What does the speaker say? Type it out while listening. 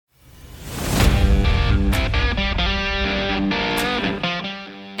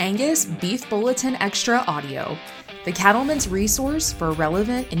Angus Beef Bulletin Extra Audio, the cattleman's resource for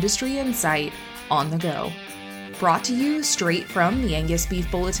relevant industry insight on the go. Brought to you straight from the Angus Beef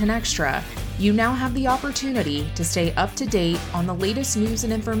Bulletin Extra, you now have the opportunity to stay up to date on the latest news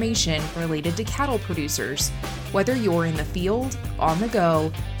and information related to cattle producers, whether you're in the field, on the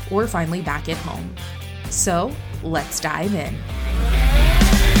go, or finally back at home. So, let's dive in.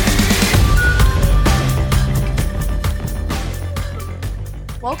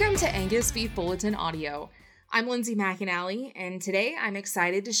 Welcome to Angus Beef Bulletin Audio. I'm Lindsay McAnally, and today I'm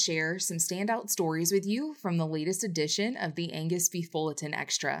excited to share some standout stories with you from the latest edition of the Angus Beef Bulletin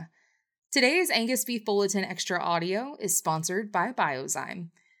Extra. Today's Angus Beef Bulletin Extra Audio is sponsored by Biozyme.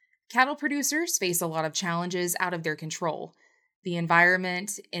 Cattle producers face a lot of challenges out of their control: the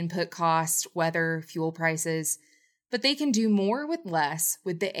environment, input costs, weather, fuel prices, but they can do more with less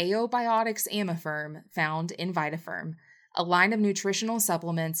with the Aobiotics Amifirm found in VitaFirm, a line of nutritional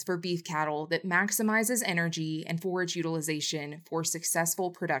supplements for beef cattle that maximizes energy and forage utilization for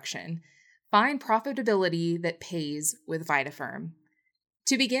successful production. Find profitability that pays with VitaFirm.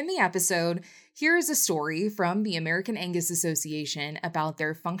 To begin the episode, here is a story from the American Angus Association about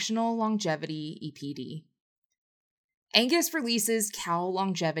their Functional Longevity EPD. Angus releases cow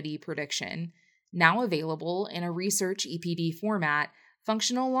longevity prediction. Now available in a research EPD format,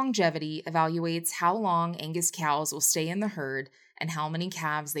 Functional Longevity evaluates how long Angus cows will stay in the herd and how many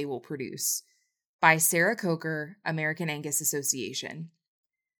calves they will produce. By Sarah Coker, American Angus Association.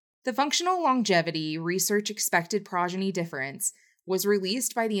 The Functional Longevity Research Expected Progeny Difference was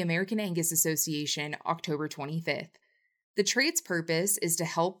released by the American Angus Association October 25th. The trait's purpose is to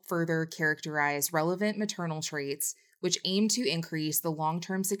help further characterize relevant maternal traits which aim to increase the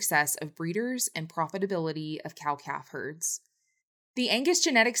long-term success of breeders and profitability of cow-calf herds. The Angus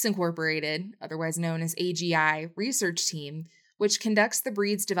Genetics Incorporated, otherwise known as AGI, research team, which conducts the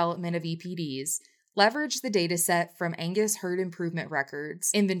breed's development of EPDs, leveraged the dataset from Angus herd improvement records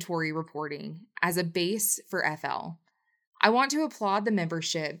inventory reporting as a base for FL. I want to applaud the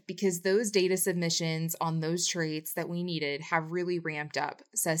membership because those data submissions on those traits that we needed have really ramped up,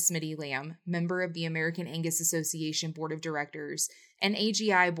 says Smitty Lamb, member of the American Angus Association Board of Directors and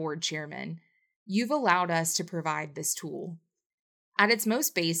AGI Board Chairman. You've allowed us to provide this tool. At its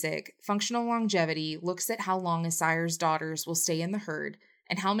most basic, functional longevity looks at how long a sire's daughters will stay in the herd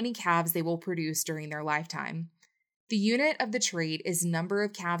and how many calves they will produce during their lifetime. The unit of the trait is number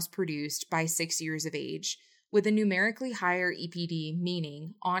of calves produced by 6 years of age, with a numerically higher EPD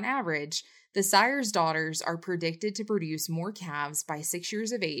meaning, on average, the sire's daughters are predicted to produce more calves by 6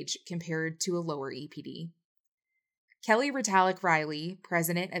 years of age compared to a lower EPD. Kelly Ritalik-Riley,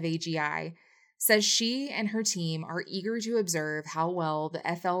 president of AGI, says she and her team are eager to observe how well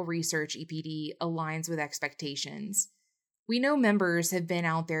the FL Research EPD aligns with expectations. We know members have been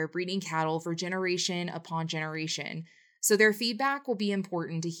out there breeding cattle for generation upon generation, so their feedback will be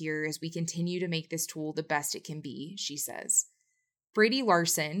important to hear as we continue to make this tool the best it can be, she says. Brady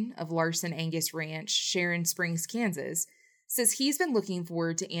Larson of Larson Angus Ranch, Sharon Springs, Kansas, says he's been looking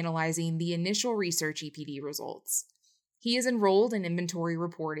forward to analyzing the initial research EPD results. He is enrolled in inventory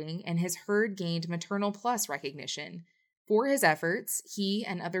reporting and his herd gained Maternal Plus recognition. For his efforts, he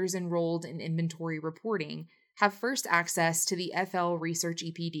and others enrolled in inventory reporting have first access to the FL Research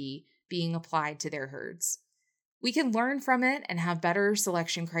EPD being applied to their herds. We can learn from it and have better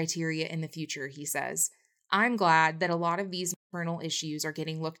selection criteria in the future, he says. I'm glad that a lot of these maternal issues are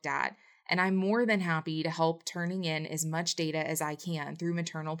getting looked at, and I'm more than happy to help turning in as much data as I can through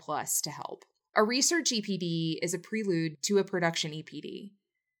Maternal Plus to help. A research EPD is a prelude to a production EPD.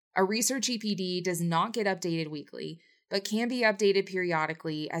 A research EPD does not get updated weekly, but can be updated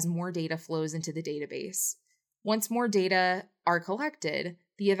periodically as more data flows into the database. Once more data are collected,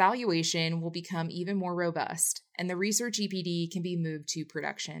 the evaluation will become even more robust, and the research EPD can be moved to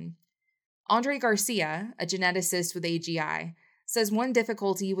production. Andre Garcia, a geneticist with AGI, says one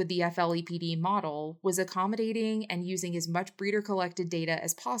difficulty with the FL EPD model was accommodating and using as much breeder-collected data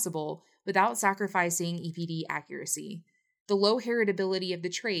as possible without sacrificing EPD accuracy. The low heritability of the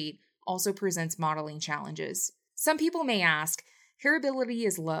trait also presents modeling challenges. Some people may ask, heritability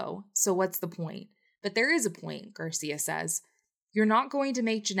is low, so what's the point? But there is a point, Garcia says. You're not going to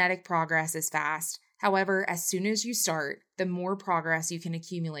make genetic progress as fast. However, as soon as you start, the more progress you can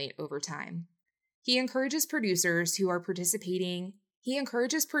accumulate over time. He encourages producers who aren't participating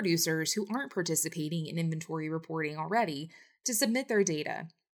in inventory reporting already to submit their data.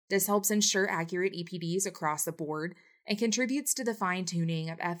 This helps ensure accurate EPDs across the board and contributes to the fine-tuning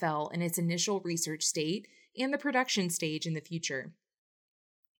of FL in its initial research state and the production stage in the future.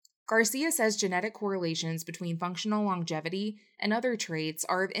 Garcia says genetic correlations between functional longevity and other traits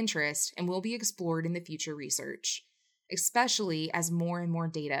are of interest and will be explored in the future research, especially as more and more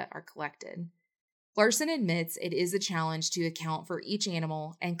data are collected. Larson admits it is a challenge to account for each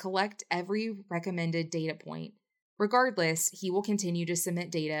animal and collect every recommended data point. Regardless, he will continue to submit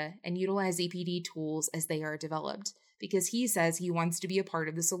data and utilize EPD tools as they are developed, because he says he wants to be a part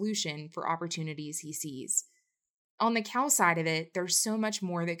of the solution for opportunities he sees. On the cow side of it, there's so much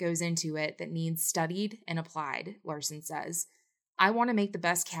more that goes into it that needs studied and applied, Larson says. I want to make the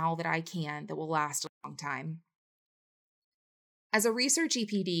best cow that I can that will last a long time. As a research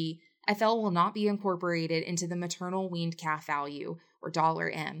EPD, FL will not be incorporated into the maternal weaned calf value, or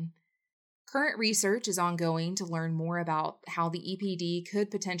 $M. Current research is ongoing to learn more about how the EPD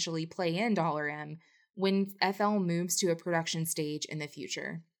could potentially play in $M when FL moves to a production stage in the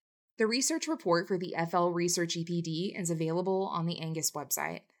future. The research report for the FL Research EPD is available on the Angus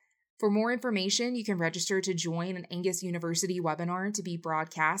website. For more information, you can register to join an Angus University webinar to be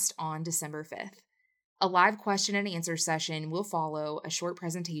broadcast on December 5th. A live question and answer session will follow a short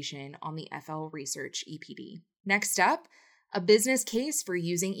presentation on the FL Research EPD. Next up, a business case for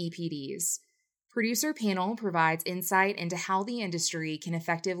using EPDs. Producer panel provides insight into how the industry can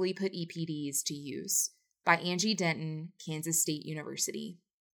effectively put EPDs to use, by Angie Denton, Kansas State University.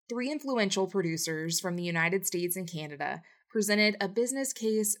 3 influential producers from the United States and Canada presented a business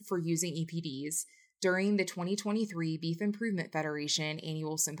case for using EPDs during the 2023 Beef Improvement Federation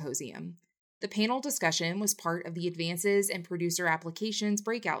Annual Symposium. The panel discussion was part of the Advances in Producer Applications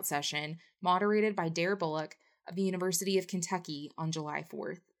breakout session moderated by Dare Bullock of the University of Kentucky on July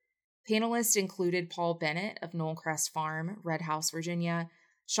 4th. Panelists included Paul Bennett of Knollcrest Farm, Red House, Virginia,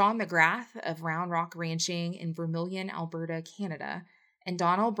 Sean McGrath of Round Rock Ranching in Vermilion, Alberta, Canada, and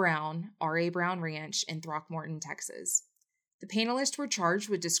Donald Brown, R.A. Brown Ranch in Throckmorton, Texas. The panelists were charged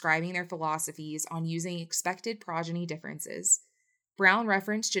with describing their philosophies on using expected progeny differences. Brown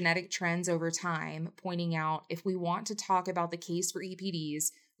referenced genetic trends over time, pointing out if we want to talk about the case for EPDs,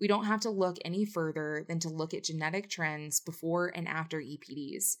 we don't have to look any further than to look at genetic trends before and after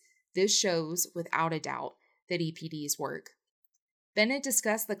EPDs. This shows, without a doubt, that EPDs work. Bennett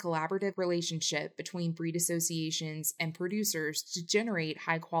discussed the collaborative relationship between breed associations and producers to generate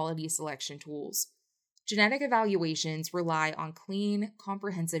high-quality selection tools. Genetic evaluations rely on clean,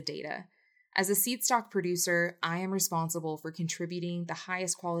 comprehensive data. As a seed stock producer, I am responsible for contributing the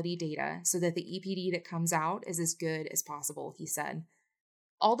highest quality data so that the EPD that comes out is as good as possible, he said.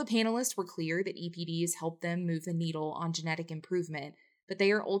 All the panelists were clear that EPDs help them move the needle on genetic improvement, but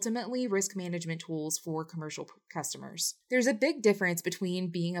they are ultimately risk management tools for commercial customers. There's a big difference between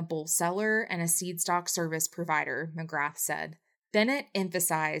being a bull seller and a seed stock service provider, McGrath said. Bennett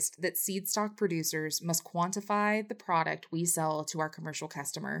emphasized that seed stock producers must quantify the product we sell to our commercial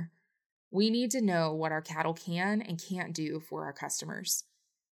customer. We need to know what our cattle can and can't do for our customers.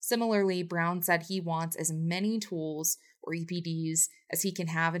 Similarly, Brown said he wants as many tools, or EPDs, as he can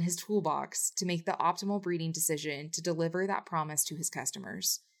have in his toolbox to make the optimal breeding decision to deliver that promise to his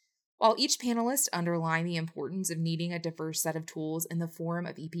customers. While each panelist underlined the importance of needing a diverse set of tools in the form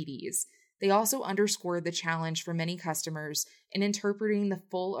of EPDs, they also underscored the challenge for many customers in interpreting the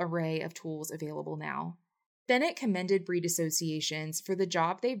full array of tools available now. Bennett commended breed associations for the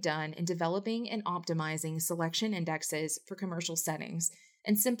job they've done in developing and optimizing selection indexes for commercial settings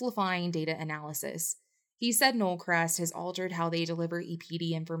and simplifying data analysis. He said Knollcrest has altered how they deliver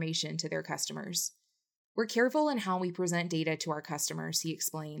EPD information to their customers. We're careful in how we present data to our customers, he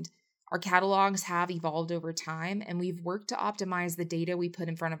explained. Our catalogs have evolved over time, and we've worked to optimize the data we put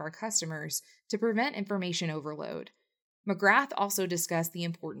in front of our customers to prevent information overload. McGrath also discussed the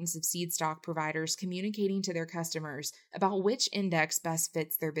importance of seed stock providers communicating to their customers about which index best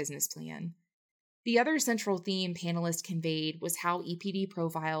fits their business plan. The other central theme panelists conveyed was how EPD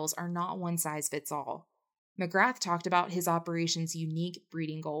profiles are not one size fits all. McGrath talked about his operation's unique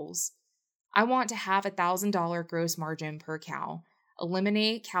breeding goals. I want to have $1,000 gross margin per cow,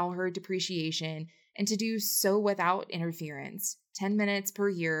 eliminate cow herd depreciation, and to do so without interference, 10 minutes per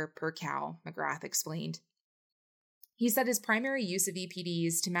year per cow, McGrath explained. He said his primary use of EPD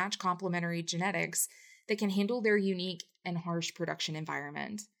is to match complementary genetics that can handle their unique and harsh production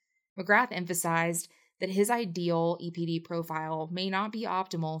environment. McGrath emphasized that his ideal EPD profile may not be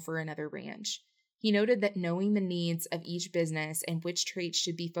optimal for another ranch. He noted that knowing the needs of each business and which traits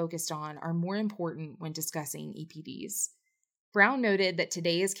should be focused on are more important when discussing EPDs. Brown noted that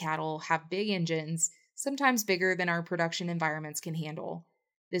today's cattle have big engines, sometimes bigger than our production environments can handle.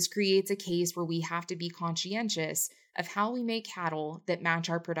 This creates a case where we have to be conscientious of how we make cattle that match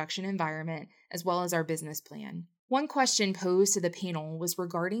our production environment as well as our business plan. One question posed to the panel was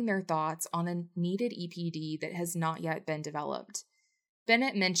regarding their thoughts on a needed EPD that has not yet been developed.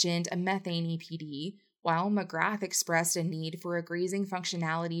 Bennett mentioned a methane EPD, while McGrath expressed a need for a grazing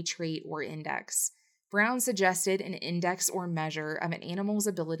functionality trait or index. Brown suggested an index or measure of an animal's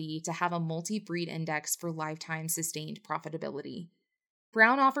ability to have a multi-breed index for lifetime sustained profitability.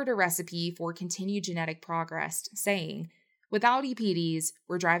 Brown offered a recipe for continued genetic progress, saying, "Without EPDs,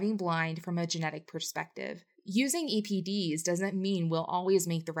 we're driving blind from a genetic perspective. Using EPDs doesn't mean we'll always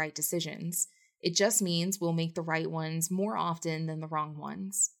make the right decisions. It just means we'll make the right ones more often than the wrong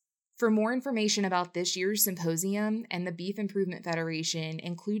ones." For more information about this year's symposium and the Beef Improvement Federation,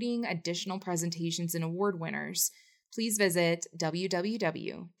 including additional presentations and award winners, please visit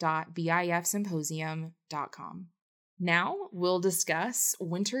www.bifsymposium.com. Now we'll discuss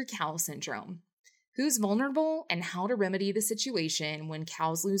winter cow syndrome. Who's vulnerable and how to remedy the situation when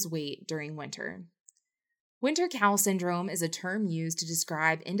cows lose weight during winter. Winter cow syndrome is a term used to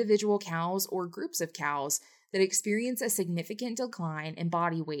describe individual cows or groups of cows that experience a significant decline in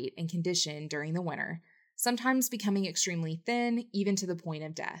body weight and condition during the winter, sometimes becoming extremely thin, even to the point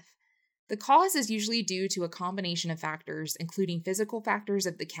of death. The cause is usually due to a combination of factors, including physical factors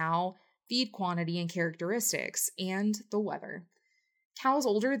of the cow, feed quantity and characteristics, and the weather. Cows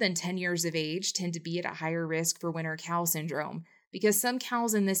older than 10 years of age tend to be at a higher risk for winter cow syndrome, because some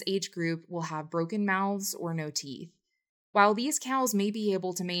cows in this age group will have broken mouths or no teeth. While these cows may be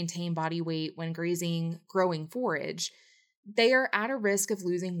able to maintain body weight when grazing growing forage, they are at a risk of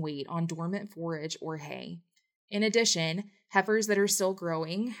losing weight on dormant forage or hay. In addition, heifers that are still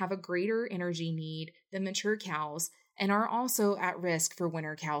growing have a greater energy need than mature cows and are also at risk for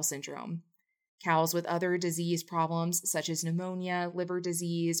winter cow syndrome. Cows with other disease problems such as pneumonia, liver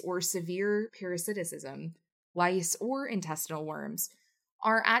disease, or severe parasitism, lice, or intestinal worms,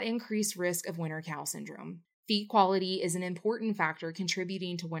 are at increased risk of winter cow syndrome. Feed quality is an important factor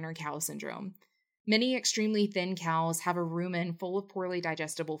contributing to winter cow syndrome. Many extremely thin cows have a rumen full of poorly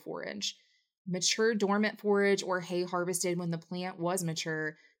digestible forage. Mature dormant forage or hay harvested when the plant was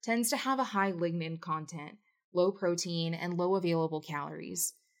mature tends to have a high lignin content, low protein, and low available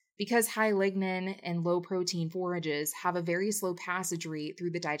calories. Because high lignin and low protein forages have a very slow passage rate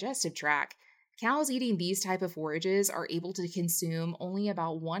through the digestive tract, cows eating these type of forages are able to consume only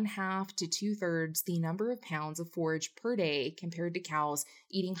about 1/2 to 2/3 the number of pounds of forage per day compared to cows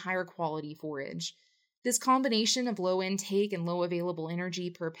eating higher quality forage. This combination of low intake and low available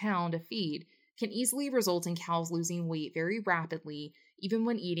energy per pound of feed can easily result in cows losing weight very rapidly, even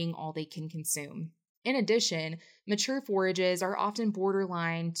when eating all they can consume. In addition, mature forages are often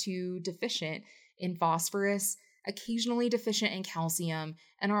borderline to deficient in phosphorus, occasionally deficient in calcium,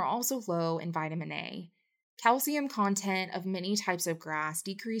 and are also low in vitamin A. Calcium content of many types of grass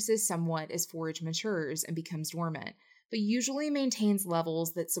decreases somewhat as forage matures and becomes dormant, but usually maintains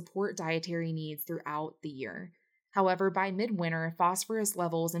levels that support dietary needs throughout the year. However, by midwinter, phosphorus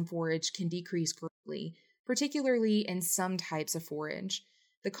levels in forage can decrease greatly, particularly in some types of forage.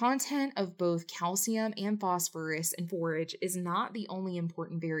 The content of both calcium and phosphorus in forage is not the only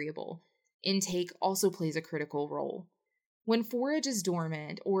important variable. Intake also plays a critical role. When forage is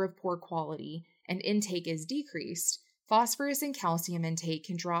dormant or of poor quality and intake is decreased, phosphorus and calcium intake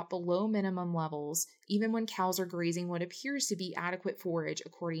can drop below minimum levels even when cows are grazing what appears to be adequate forage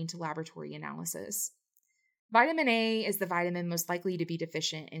according to laboratory analysis. Vitamin A is the vitamin most likely to be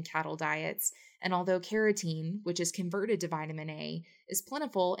deficient in cattle diets, and although carotene, which is converted to vitamin A, is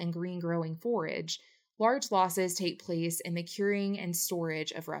plentiful in green-growing forage, large losses take place in the curing and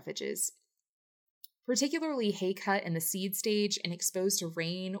storage of refuges. Particularly hay cut in the seed stage and exposed to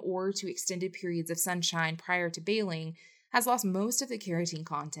rain or to extended periods of sunshine prior to baling has lost most of the carotene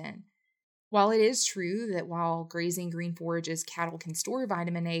content. While it is true that while grazing green forages, cattle can store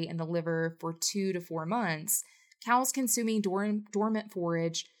vitamin A in the liver for 2 to 4 months, cows consuming dormant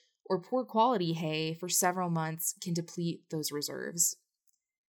forage or poor quality hay for several months can deplete those reserves.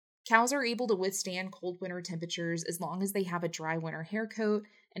 Cows are able to withstand cold winter temperatures as long as they have a dry winter hair coat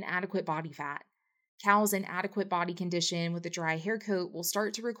and adequate body fat. Cows in adequate body condition with a dry hair coat will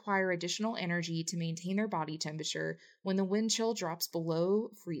start to require additional energy to maintain their body temperature when the wind chill drops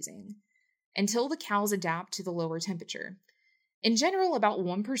below freezing, until the cows adapt to the lower temperature. In general, about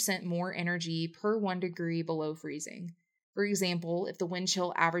 1% more energy per 1 degree below freezing. For example, if the wind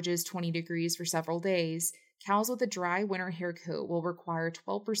chill averages 20 degrees for several days, cows with a dry winter hair coat will require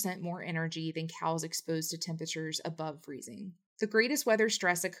 12% more energy than cows exposed to temperatures above freezing. The greatest weather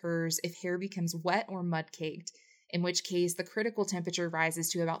stress occurs if hair becomes wet or mud-caked, in which case the critical temperature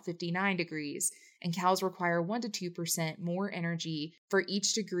rises to about 59 degrees, and cows require 1 to 2% more energy for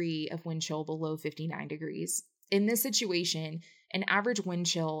each degree of wind chill below 59 degrees. In this situation, an average wind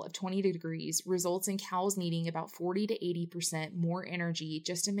chill of 20 degrees results in cows needing about 40 to 80% more energy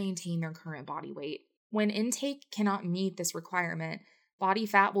just to maintain their current body weight. When intake cannot meet this requirement, body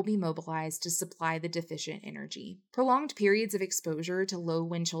fat will be mobilized to supply the deficient energy. Prolonged periods of exposure to low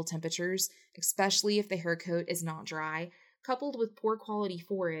wind chill temperatures, especially if the hair coat is not dry, coupled with poor quality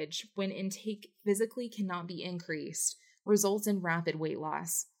forage when intake physically cannot be increased, results in rapid weight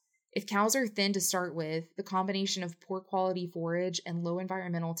loss. If cows are thin to start with, the combination of poor quality forage and low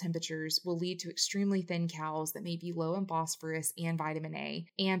environmental temperatures will lead to extremely thin cows that may be low in phosphorus and vitamin A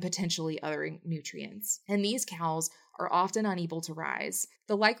and potentially other nutrients. And these cows are often unable to rise.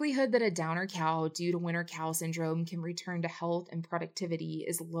 The likelihood that a downer cow due to winter cow syndrome can return to health and productivity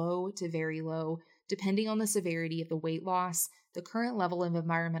is low to very low, depending on the severity of the weight loss, the current level of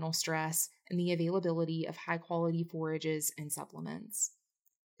environmental stress, and the availability of high-quality forages and supplements.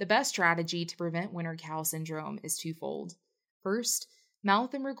 The best strategy to prevent winter cow syndrome is twofold. First,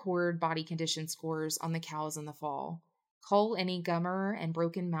 mouth and record body condition scores on the cows in the fall. Cull any gummer and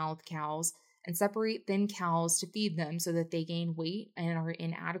broken mouth cows and separate thin cows to feed them so that they gain weight and are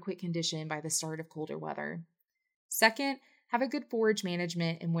in adequate condition by the start of colder weather. Second, have a good forage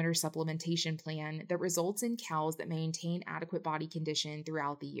management and winter supplementation plan that results in cows that maintain adequate body condition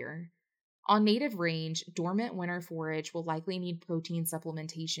throughout the year. On native range, dormant winter forage will likely need protein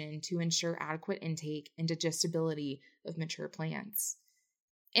supplementation to ensure adequate intake and digestibility of mature plants.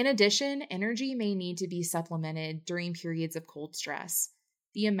 In addition, energy may need to be supplemented during periods of cold stress.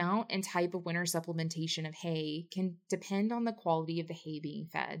 The amount and type of winter supplementation of hay can depend on the quality of the hay being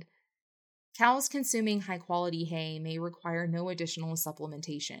fed. Cows consuming high-quality hay may require no additional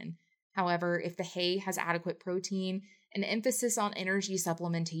supplementation. However, if the hay has adequate protein, an emphasis on energy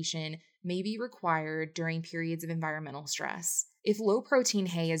supplementation may be required during periods of environmental stress. If low-protein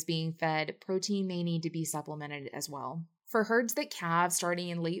hay is being fed, protein may need to be supplemented as well. For herds that calve starting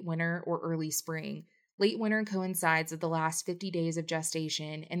in late winter or early spring, late winter coincides with the last 50 days of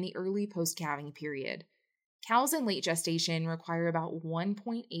gestation and the early post-calving period. Cows in late gestation require about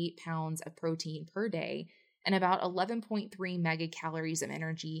 1.8 pounds of protein per day and about 11.3 megacalories of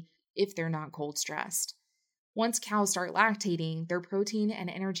energy if they're not cold stressed. Once cows start lactating, their protein and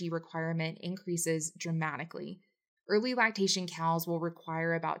energy requirement increases dramatically. Early lactation cows will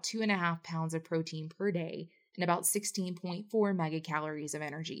require about 2.5 pounds of protein per day and about 16.4 megacalories of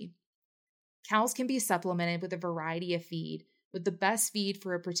energy. Cows can be supplemented with a variety of feed, with the best feed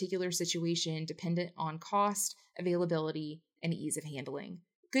for a particular situation dependent on cost, availability, and ease of handling.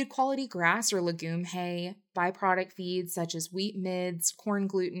 Good quality grass or legume hay, byproduct feeds such as wheat midds, corn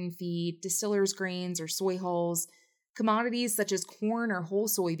gluten feed, distillers grains or soy hulls, commodities such as corn or whole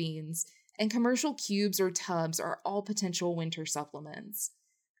soybeans, and commercial cubes or tubs are all potential winter supplements.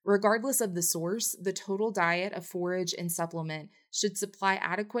 Regardless of the source, the total diet of forage and supplement should supply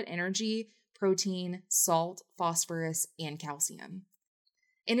adequate energy, protein, salt, phosphorus, and calcium.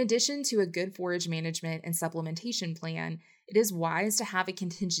 In addition to a good forage management and supplementation plan, it is wise to have a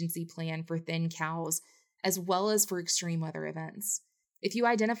contingency plan for thin cows, as well as for extreme weather events. If you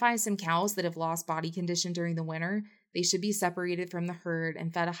identify some cows that have lost body condition during the winter, they should be separated from the herd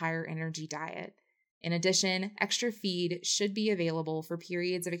and fed a higher energy diet. In addition, extra feed should be available for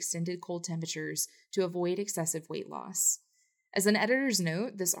periods of extended cold temperatures to avoid excessive weight loss. As an editor's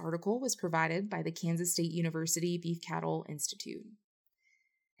note, this article was provided by the Kansas State University Beef Cattle Institute.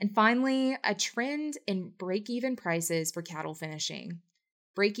 And finally, a trend in break-even prices for cattle finishing.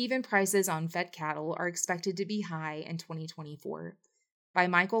 Break-even prices on fed cattle are expected to be high in 2024. By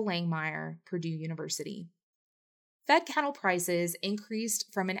Michael Langmeyer, Purdue University. Fed cattle prices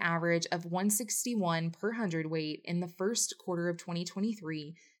increased from an average of $161 per hundredweight in the first quarter of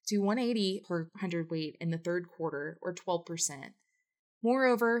 2023 to $180 per hundredweight in the third quarter, or 12%.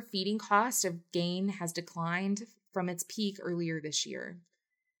 Moreover, feeding cost of gain has declined from its peak earlier this year.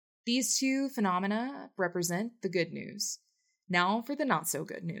 These two phenomena represent the good news. Now for the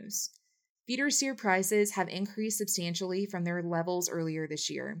not-so-good news. Feeder steer prices have increased substantially from their levels earlier this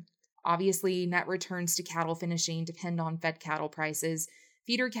year. Obviously, net returns to cattle finishing depend on fed cattle prices,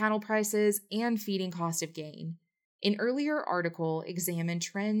 feeder cattle prices, and feeding cost of gain. An earlier article examined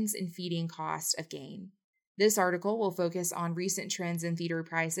trends in feeding cost of gain. This article will focus on recent trends in feeder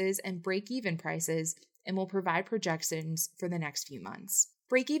prices and break-even prices and will provide projections for the next few months.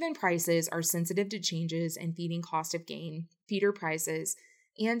 Break-even prices are sensitive to changes in feeding cost of gain, feeder prices,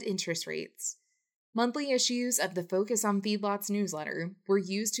 and interest rates. Monthly issues of the Focus on Feedlots newsletter were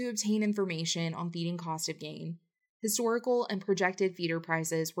used to obtain information on feeding cost of gain. Historical and projected feeder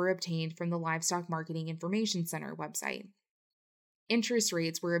prices were obtained from the Livestock Marketing Information Center website. Interest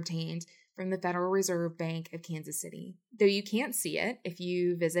rates were obtained from the Federal Reserve Bank of Kansas City. Though you can't see it if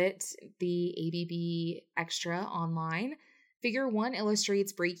you visit the ABB Extra online, Figure 1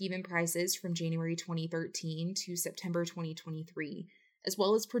 illustrates break-even prices from January 2013 to September 2023, as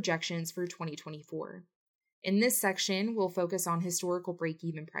well as projections for 2024. In this section, we'll focus on historical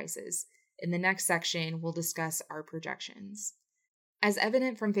break-even prices. In the next section, we'll discuss our projections. As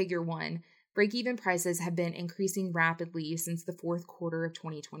evident from Figure 1, break-even prices have been increasing rapidly since the fourth quarter of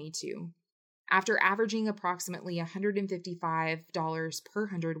 2022. After averaging approximately $155 per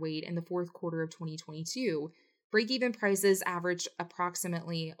hundredweight in the fourth quarter of 2022, break-even prices averaged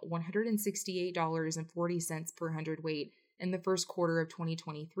approximately $168.40 per hundredweight in the first quarter of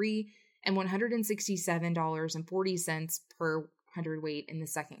 2023 and $167.40 per hundredweight in the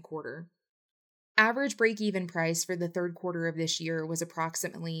second quarter. Average break-even price for the third quarter of this year was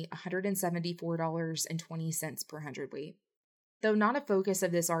approximately $174.20 per hundredweight. Though not a focus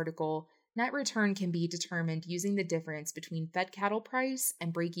of this article, net return can be determined using the difference between fed cattle price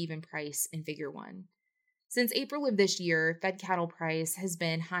and break-even price in Figure 1. Since April of this year, fed cattle price has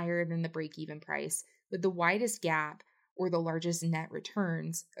been higher than the break-even price, with the widest gap, or the largest net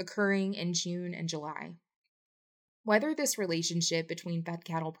returns, occurring in June and July. Whether this relationship between fed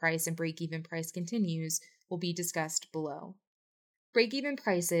cattle price and break-even price continues will be discussed below. Break-even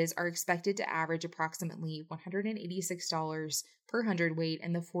prices are expected to average approximately $186 per hundredweight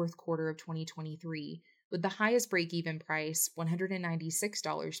in the fourth quarter of 2023, with the highest break-even price,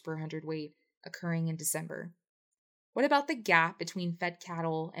 $196 per hundredweight, occurring in December. What about the gap between fed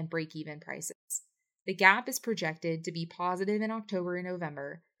cattle and break-even prices? The gap is projected to be positive in October and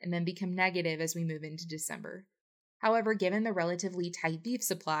November, and then become negative as we move into December. However, given the relatively tight beef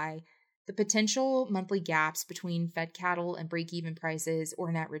supply, the potential monthly gaps between fed cattle and break-even prices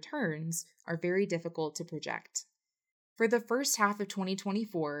or net returns are very difficult to project. For the first half of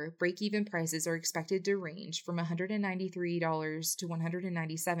 2024, break-even prices are expected to range from $193 to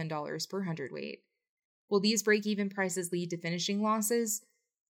 $197 per hundredweight. Will these break-even prices lead to finishing losses?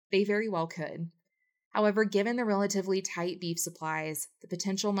 They very well could. However, given the relatively tight beef supplies, the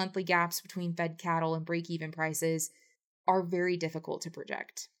potential monthly gaps between fed cattle and break-even prices are very difficult to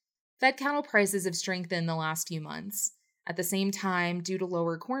project. Fed cattle prices have strengthened the last few months. At the same time, due to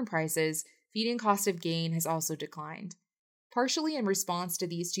lower corn prices, feeding cost of gain has also declined. Partially in response to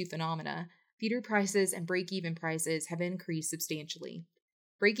these two phenomena, feeder prices and break-even prices have increased substantially.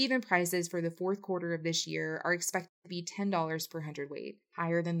 Break-even prices for the fourth quarter of this year are expected to be $10 per hundredweight,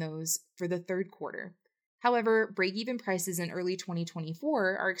 higher than those for the third quarter. However, break-even prices in early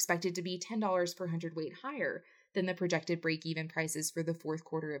 2024 are expected to be $10 per hundredweight higher than the projected break-even prices for the fourth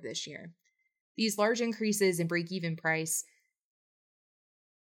quarter of this year. These large increases in break-even price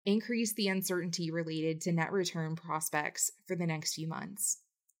increase the uncertainty related to net return prospects for the next few months.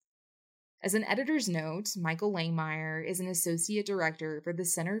 As an editor's note, Michael Langmeyer is an associate director for the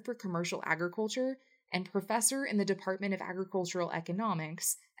Center for Commercial Agriculture and professor in the Department of Agricultural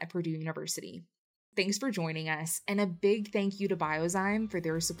Economics at Purdue University. Thanks for joining us, and a big thank you to Biozyme for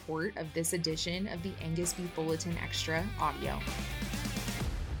their support of this edition of the Angus Beef Bulletin Extra audio.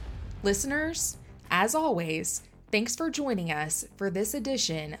 Listeners, as always, thanks for joining us for this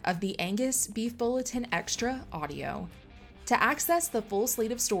edition of the Angus Beef Bulletin Extra audio. To access the full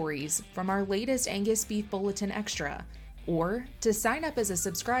slate of stories from our latest Angus Beef Bulletin Extra, or to sign up as a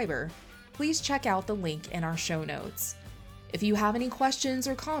subscriber, please check out the link in our show notes. If you have any questions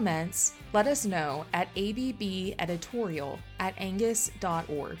or comments, let us know at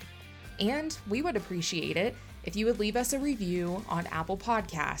abbeditorial@angus.org. And we would appreciate it if you would leave us a review on Apple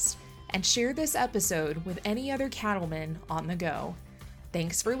Podcasts and share this episode with any other cattlemen on the go.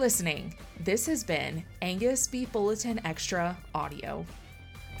 Thanks for listening. This has been Angus Beef Bulletin Extra Audio.